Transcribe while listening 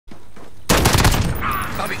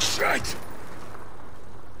Have it straight!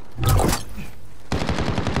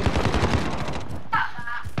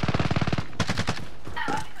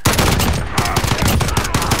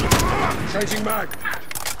 Changing mag!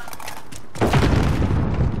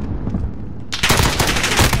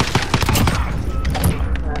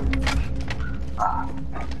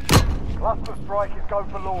 Cluster strike is go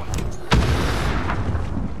for launch.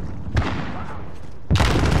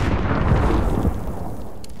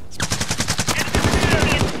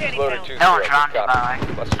 No one's around you,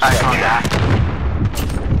 by the way. I saw that.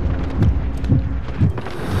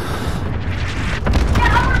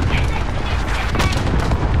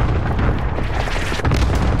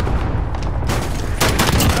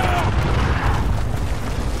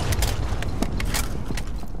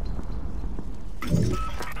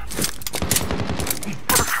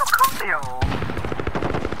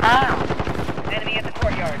 Enemy at the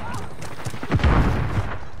courtyard.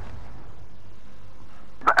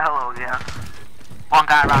 But hello, yeah. One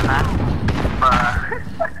guy around there. But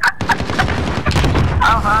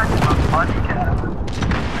how hard is my body cat?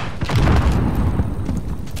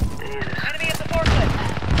 Jesus. Enemy at the forklift.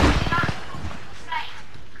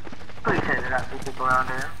 Please say there's actually people around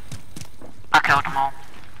here. I killed them all.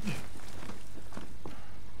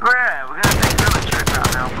 Bruh, we're gonna take another trip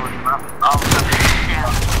around now, bloody map. Oh, yeah.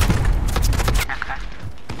 Okay.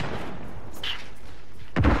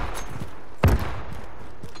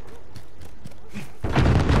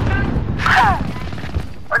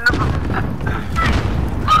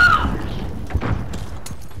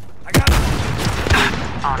 I got it!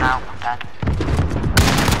 Oh no, I'm dead.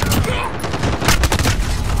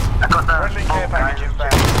 I got the Friendly care package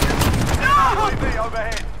inbound. UAV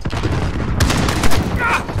overhead.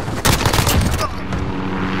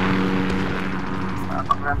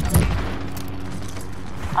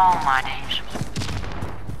 Oh my days.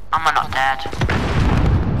 I'm not dead.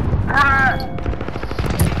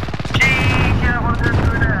 Jeez, what did I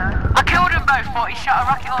do there? I killed them both, but he shot a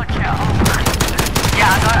rocket launcher. Oh. Yeah,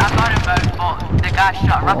 I got him both, but the guy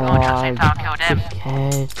shot a rocket launcher at the same time I killed him.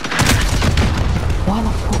 Dickhead. Why the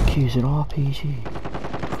fuck use an RPG?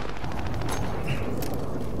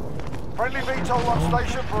 Friendly VTOL on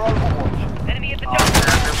station for overwatch. Enemy at the Oh, door.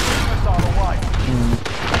 Missile away.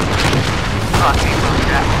 Fuck you,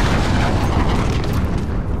 yeah.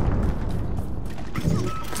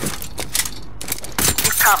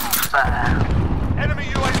 You come fair. Enemy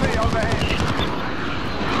UAV overhead.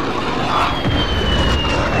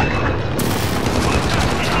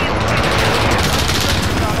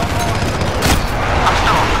 I'm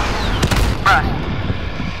stuck. Right.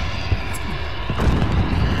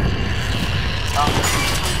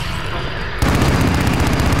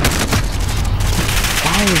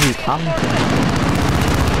 Why are you camping?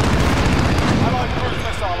 Allied cruise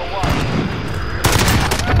missile away.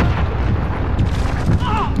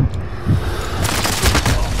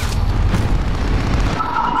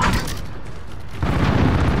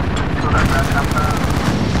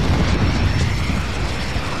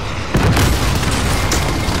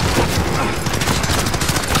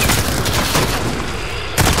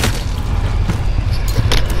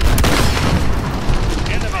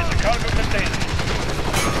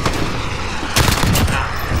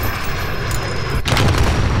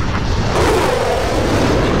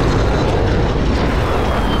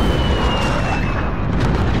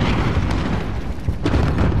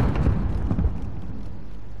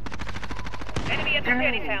 Enemy at the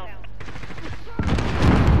shanty town.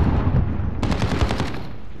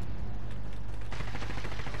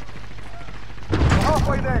 We're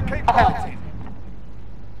halfway there. Keep fighting.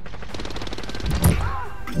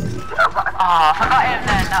 Oh, I forgot him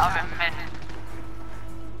then, that would have been mid.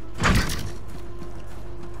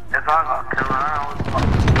 If I got killed, I was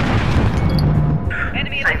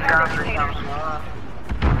Enemy at the cargo containers.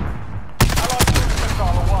 Allied cruise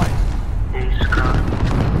missile away. Jesus Christ.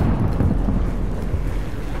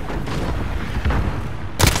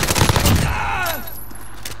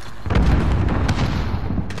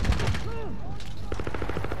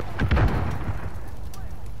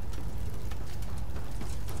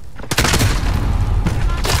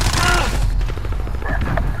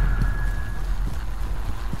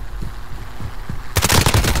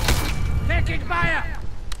 Taking fire!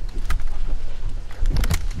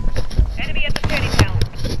 Enemy at the shanty town.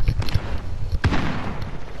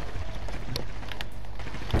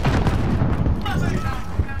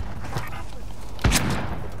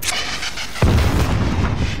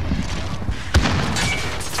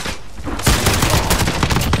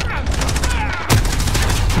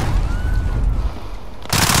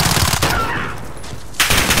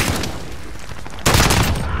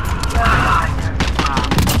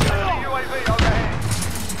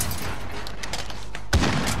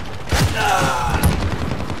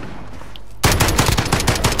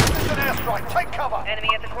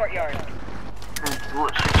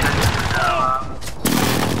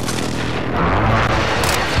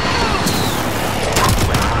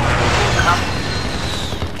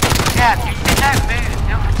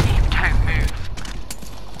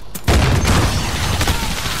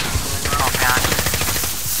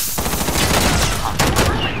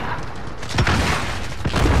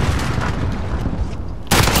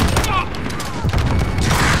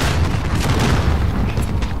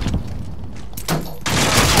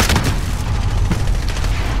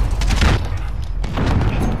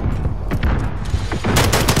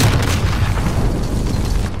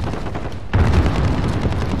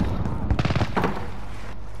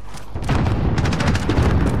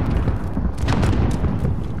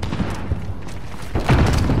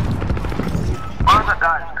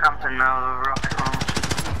 No, rocket launcher.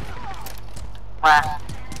 Where?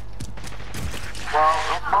 Well,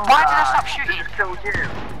 why did I stop shooting? Killed you.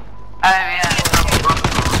 Oh yeah.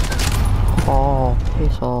 Oh,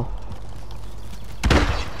 piss off.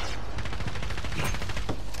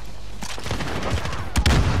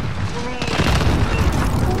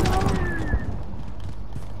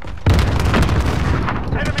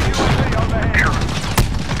 Enemy UAV overhead.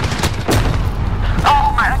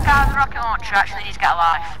 Oh my, that guy with the rocket launcher actually needs to get a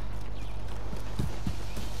life.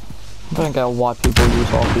 I don't get why people use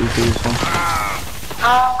RPGs. So.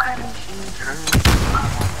 How can you see through?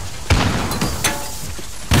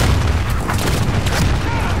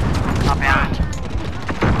 Not behind.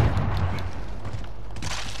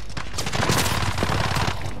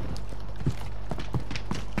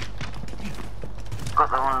 Got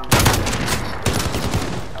the one.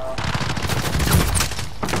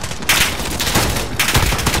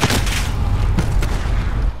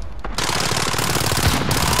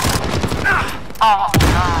 Oh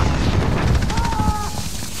no.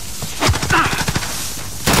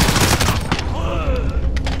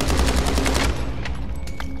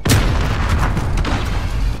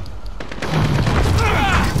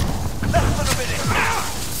 Less than a minute.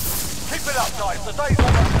 Keep it up, guys. The day's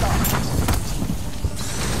almost done.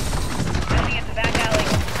 Moving into back alley.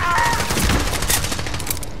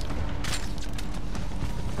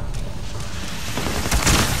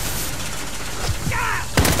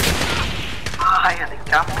 I had it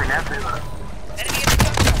jumping everywhere. Enemy in the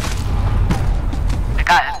jungle. The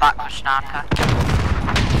guy at the back was sniper.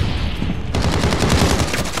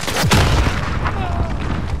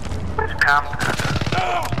 Where's camper?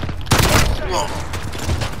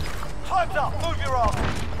 Time's up. Move your arm.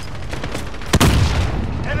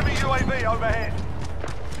 Enemy UAV overhead.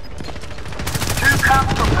 Two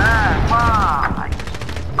camper there. Why?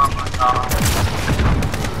 Oh my god.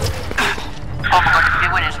 Oh my god, if you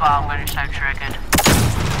win as well, I'm going to be so triggered.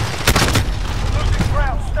 Losing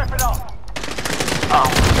ground. Step it up. Oh,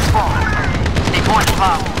 fuck. They won as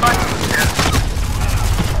well.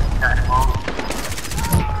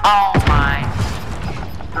 Oh my.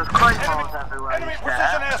 There's claymores everywhere. Enemy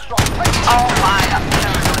precision airstrike. Oh my, that's so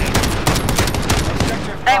annoying.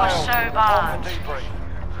 Objective They were failed. so On bad. the debrief.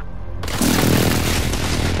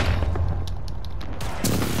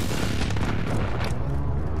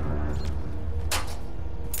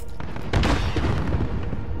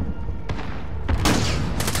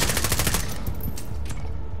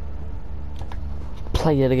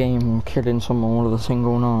 Play the game of killing someone with a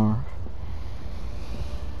single knife.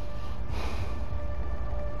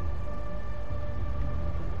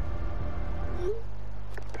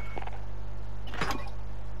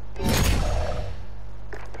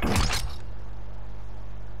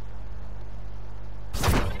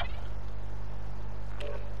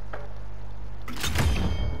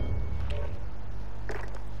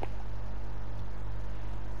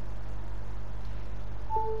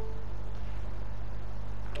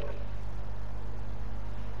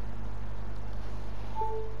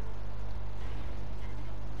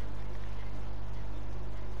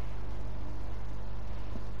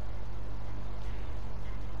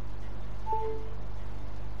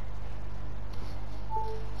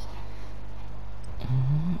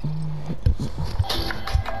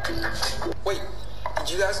 Wait, did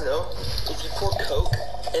you guys know if you pour Coke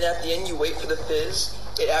and at the end you wait for the fizz,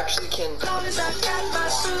 it actually can...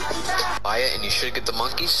 Buy it and you should get the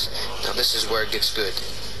monkeys. Now this is where it gets good.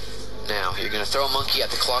 Now, you're gonna throw a monkey at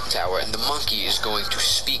the clock tower and the monkey is going to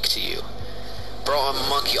speak to you. Bro, I'm a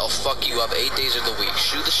monkey, I'll fuck you up 8 days of the week.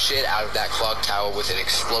 Shoot the shit out of that clock tower with an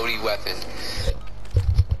exploding weapon.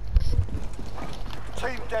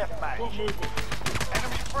 Team deathmatch.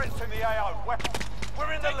 Enemy threats in the AO. Weapon.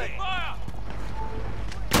 We're in the lead. Fire!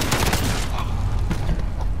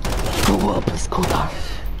 Go up, let's go down.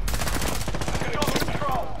 Got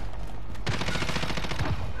control.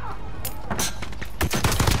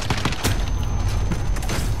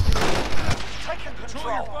 Taking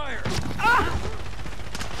Control your control. fire!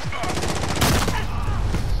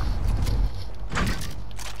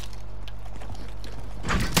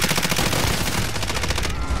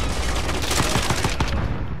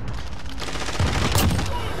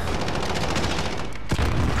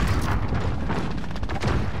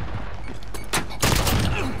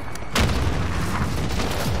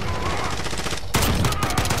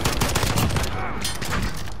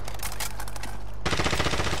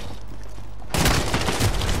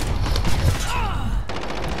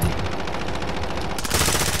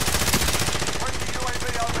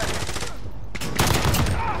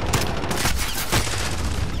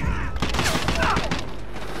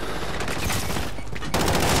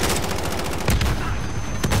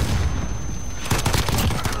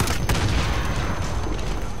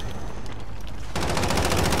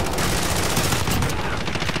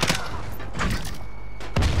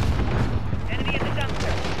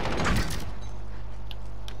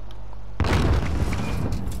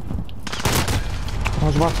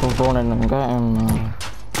 Weapons running and getting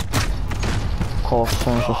cost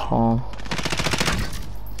sensor spawn.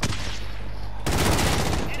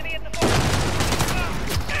 Enemy at the fort.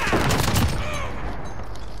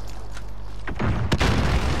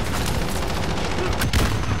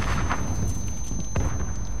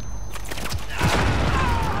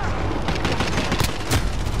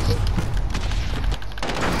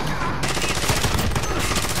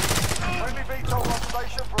 Friendly VTOL on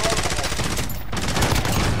station for overhaul.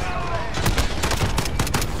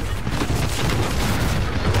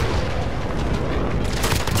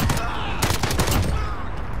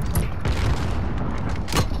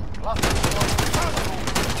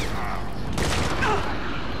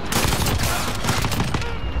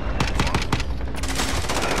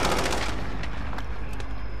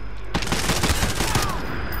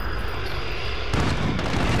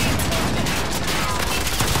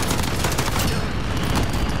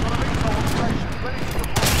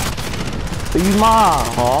 Ima!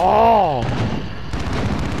 Oh!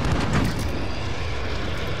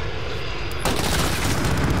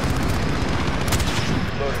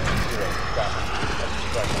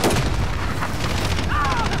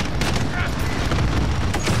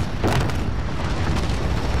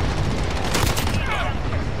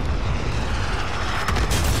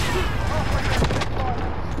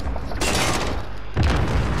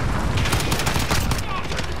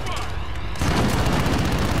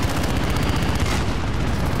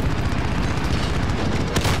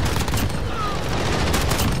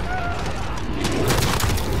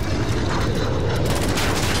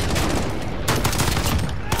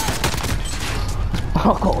 I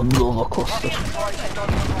got another cluster.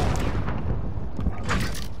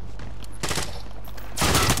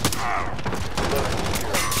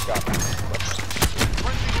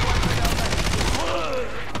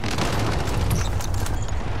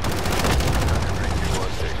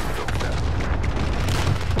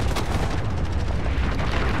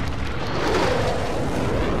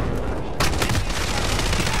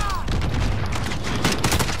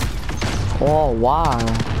 Oh wow.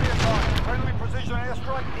 Friendly precision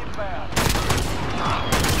airstrike inbound.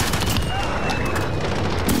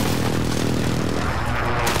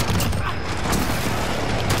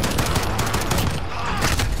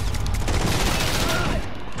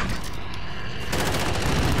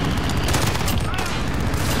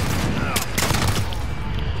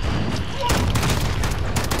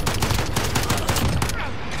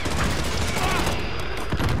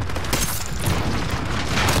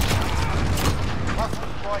 Cluster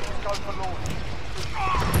strike is go for launch.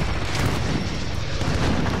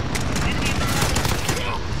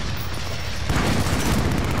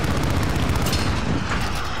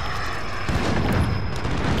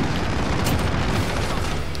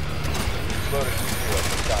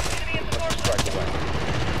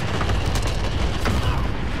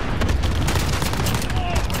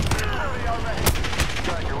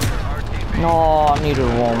 No, I needed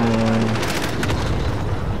one more.